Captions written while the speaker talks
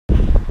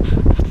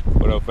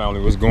up,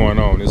 family? What's going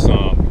on? It's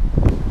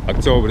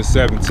October the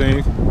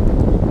 17th.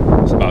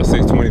 It's about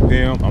 6:20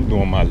 p.m. I'm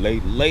doing my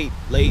late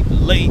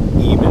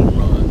evening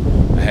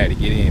run. I had to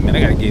get in, man.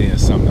 I gotta get in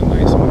something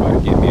tonight, so I'm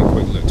about to get me a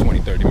quick little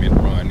 20-30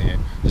 minute run in,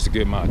 just to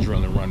get my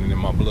adrenaline running and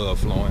my blood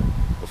flowing.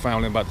 But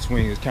finally, I'm about to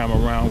swing this camera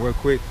around real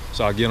quick,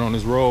 so I get on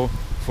this road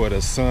before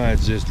the sun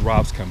just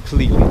drops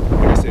completely.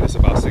 Like I said, it's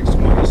about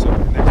 6:20, so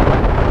the next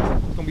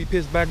one, it's gonna be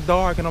pitch black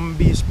dark, and I'm gonna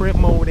be in sprint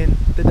mode in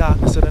the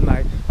darkness of the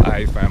night. All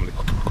right, family.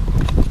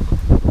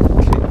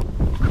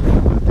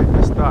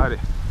 Started.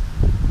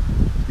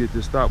 Get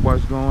the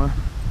stopwatch going.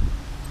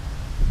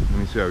 Let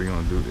me see how we're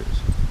gonna do this.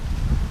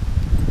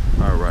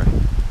 All right,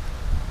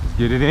 let's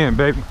get it in,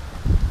 baby.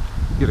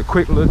 Get a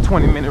quick little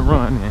 20-minute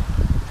run in.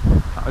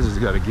 I just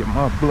gotta get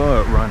my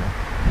blood running,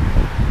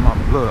 my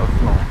blood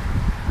flowing.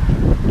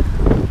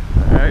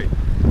 All right.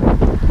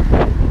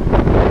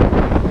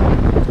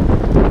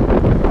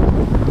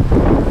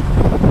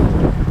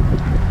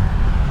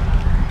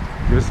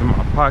 This in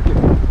my pocket.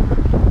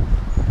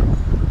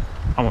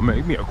 I'm gonna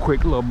make me a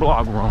quick little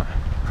blog run.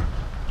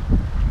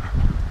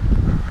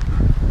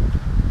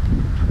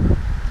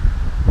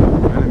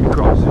 And let me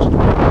cross this street.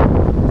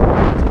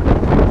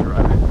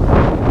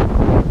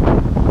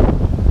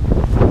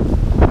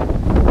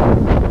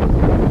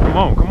 Come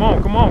on, come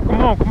on, come on,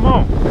 come on, come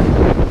on.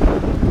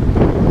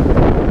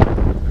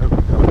 There we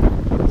go.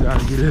 Time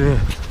to get it in.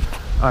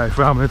 All right,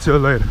 family, until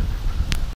later.